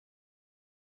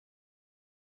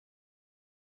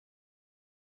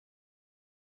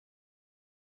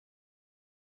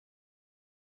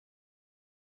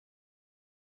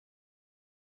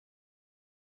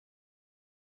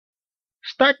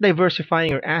Start diversifying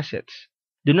your assets.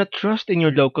 Do not trust in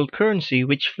your local currency,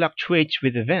 which fluctuates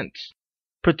with events.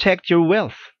 Protect your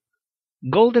wealth.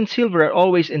 Gold and silver are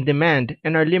always in demand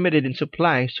and are limited in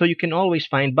supply, so you can always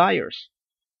find buyers.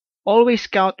 Always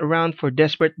scout around for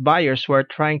desperate buyers who are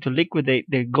trying to liquidate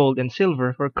their gold and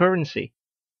silver for currency.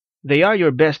 They are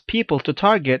your best people to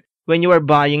target when you are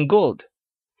buying gold.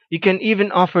 You can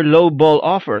even offer low ball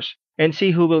offers and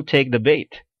see who will take the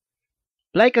bait.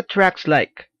 Like attracts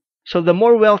like. So the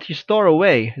more wealth you store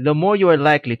away, the more you are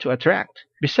likely to attract.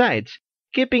 Besides,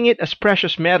 keeping it as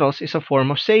precious metals is a form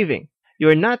of saving. You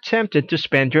are not tempted to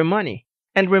spend your money.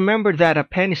 And remember that a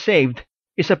penny saved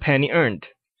is a penny earned.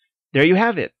 There you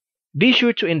have it. Be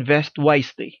sure to invest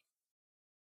wisely.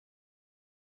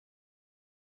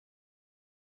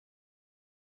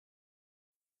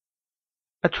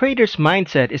 A trader's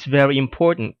mindset is very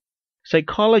important.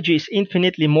 Psychology is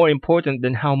infinitely more important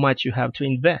than how much you have to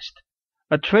invest.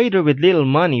 A trader with little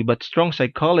money but strong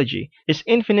psychology is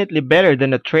infinitely better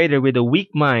than a trader with a weak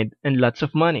mind and lots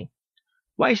of money.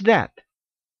 Why is that?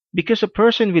 Because a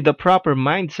person with a proper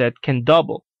mindset can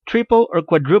double, triple, or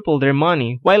quadruple their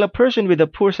money, while a person with a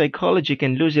poor psychology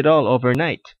can lose it all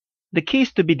overnight. The key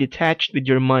is to be detached with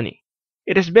your money.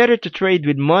 It is better to trade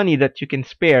with money that you can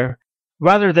spare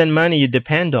rather than money you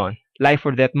depend on, life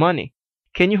or death money.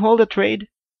 Can you hold a trade?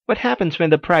 What happens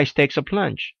when the price takes a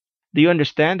plunge? Do you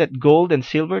understand that gold and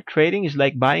silver trading is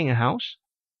like buying a house?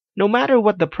 No matter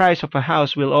what, the price of a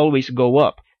house will always go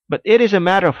up, but it is a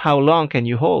matter of how long can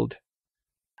you hold.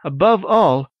 Above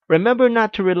all, remember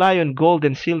not to rely on gold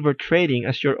and silver trading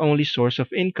as your only source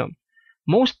of income.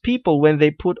 Most people, when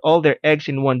they put all their eggs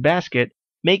in one basket,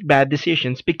 make bad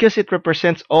decisions because it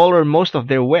represents all or most of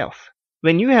their wealth.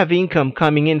 When you have income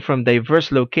coming in from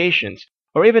diverse locations,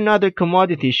 or even other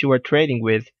commodities you are trading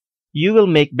with, you will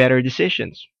make better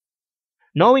decisions.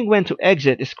 Knowing when to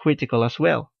exit is critical as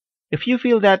well. If you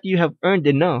feel that you have earned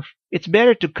enough, it's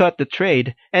better to cut the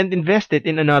trade and invest it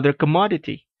in another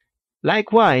commodity.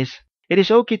 Likewise, it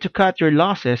is okay to cut your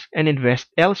losses and invest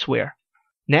elsewhere.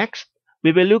 Next,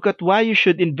 we will look at why you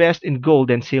should invest in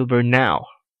gold and silver now.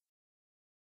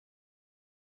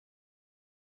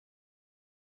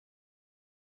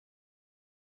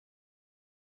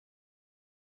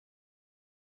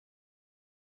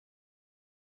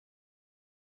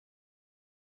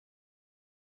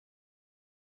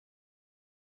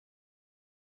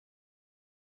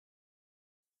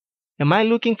 Am I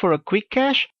looking for a quick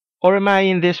cash, or am I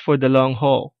in this for the long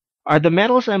haul? Are the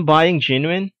metals I'm buying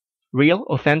genuine, real,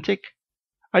 authentic?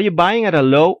 Are you buying at a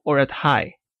low or at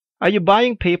high? Are you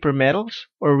buying paper metals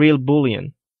or real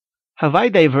bullion? Have I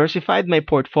diversified my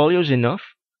portfolios enough?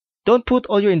 Don't put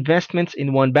all your investments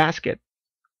in one basket.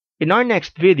 In our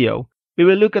next video, we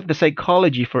will look at the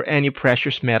psychology for any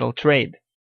precious metal trade.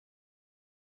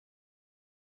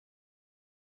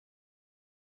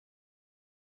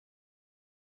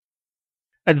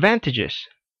 Advantages.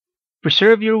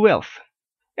 Preserve your wealth.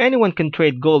 Anyone can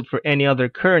trade gold for any other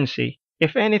currency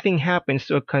if anything happens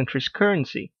to a country's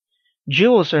currency.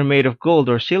 Jewels are made of gold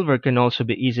or silver can also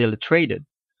be easily traded.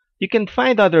 You can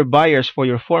find other buyers for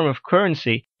your form of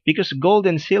currency because gold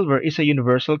and silver is a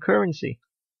universal currency.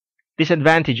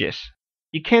 Disadvantages.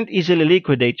 You can't easily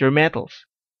liquidate your metals.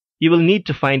 You will need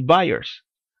to find buyers.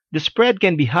 The spread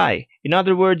can be high. In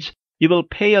other words, you will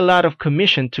pay a lot of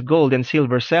commission to gold and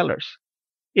silver sellers.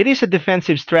 It is a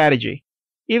defensive strategy.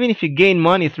 Even if you gain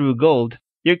money through gold,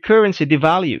 your currency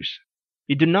devalues.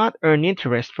 You do not earn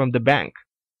interest from the bank.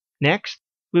 Next,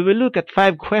 we will look at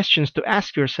 5 questions to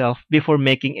ask yourself before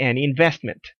making any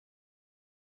investment.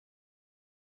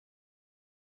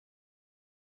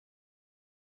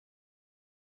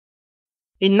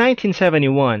 In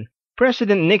 1971,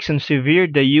 President Nixon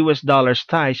severed the US dollar's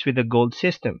ties with the gold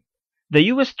system. The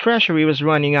US Treasury was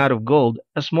running out of gold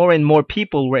as more and more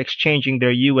people were exchanging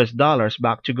their US dollars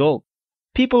back to gold.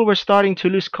 People were starting to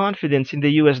lose confidence in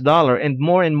the US dollar and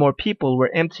more people were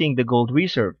emptying the gold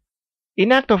reserve.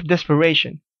 In act of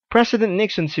desperation, President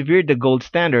Nixon severed the gold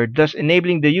standard, thus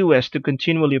enabling the US to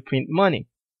continually print money.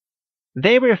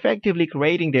 They were effectively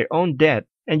creating their own debt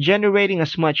and generating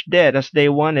as much debt as they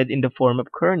wanted in the form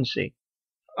of currency.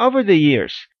 Over the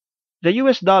years, the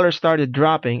US dollar started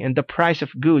dropping and the price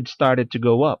of goods started to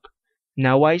go up.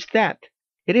 Now why is that?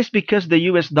 It is because the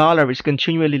US dollar is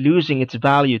continually losing its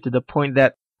value to the point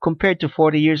that, compared to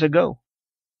 40 years ago,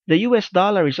 the US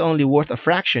dollar is only worth a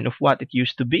fraction of what it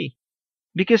used to be.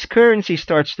 Because currency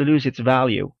starts to lose its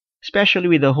value, especially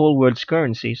with the whole world's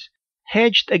currencies,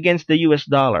 hedged against the US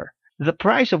dollar, the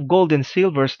price of gold and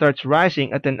silver starts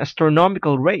rising at an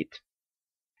astronomical rate.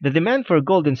 The demand for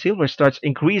gold and silver starts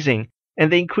increasing,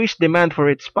 and the increased demand for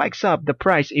it spikes up the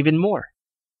price even more.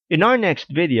 In our next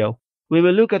video, we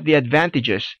will look at the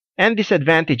advantages and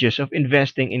disadvantages of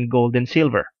investing in gold and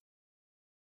silver.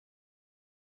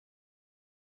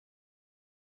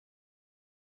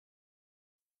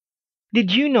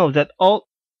 Did you know that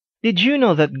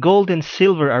gold and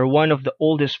silver are one of the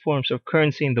oldest forms of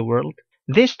currency in the world?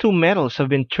 These two metals have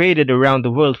been traded around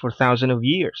the world for thousands of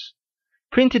years.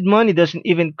 Printed money doesn't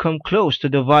even come close to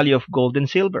the value of gold and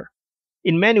silver.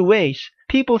 In many ways,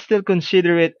 people still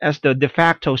consider it as the de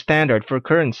facto standard for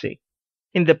currency.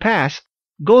 In the past,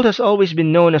 gold has always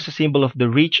been known as a symbol of the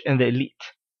rich and the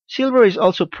elite. Silver is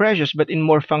also precious but in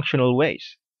more functional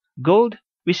ways. Gold,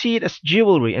 we see it as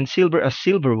jewelry, and silver as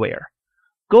silverware.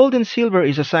 Gold and silver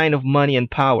is a sign of money and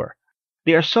power.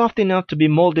 They are soft enough to be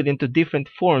molded into different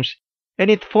forms, and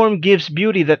its form gives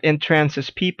beauty that entrances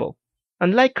people.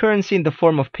 Unlike currency in the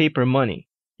form of paper money,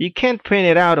 you can't print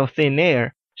it out of thin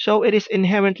air, so it is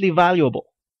inherently valuable.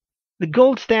 The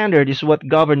gold standard is what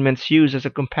governments use as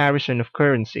a comparison of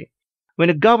currency.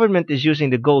 When a government is using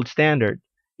the gold standard,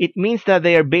 it means that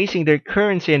they are basing their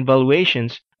currency and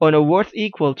valuations on a worth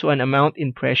equal to an amount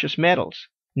in precious metals,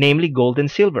 namely gold and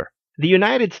silver. The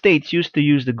United States used to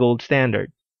use the gold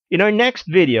standard. In our next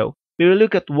video, we will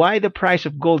look at why the price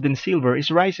of gold and silver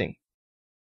is rising.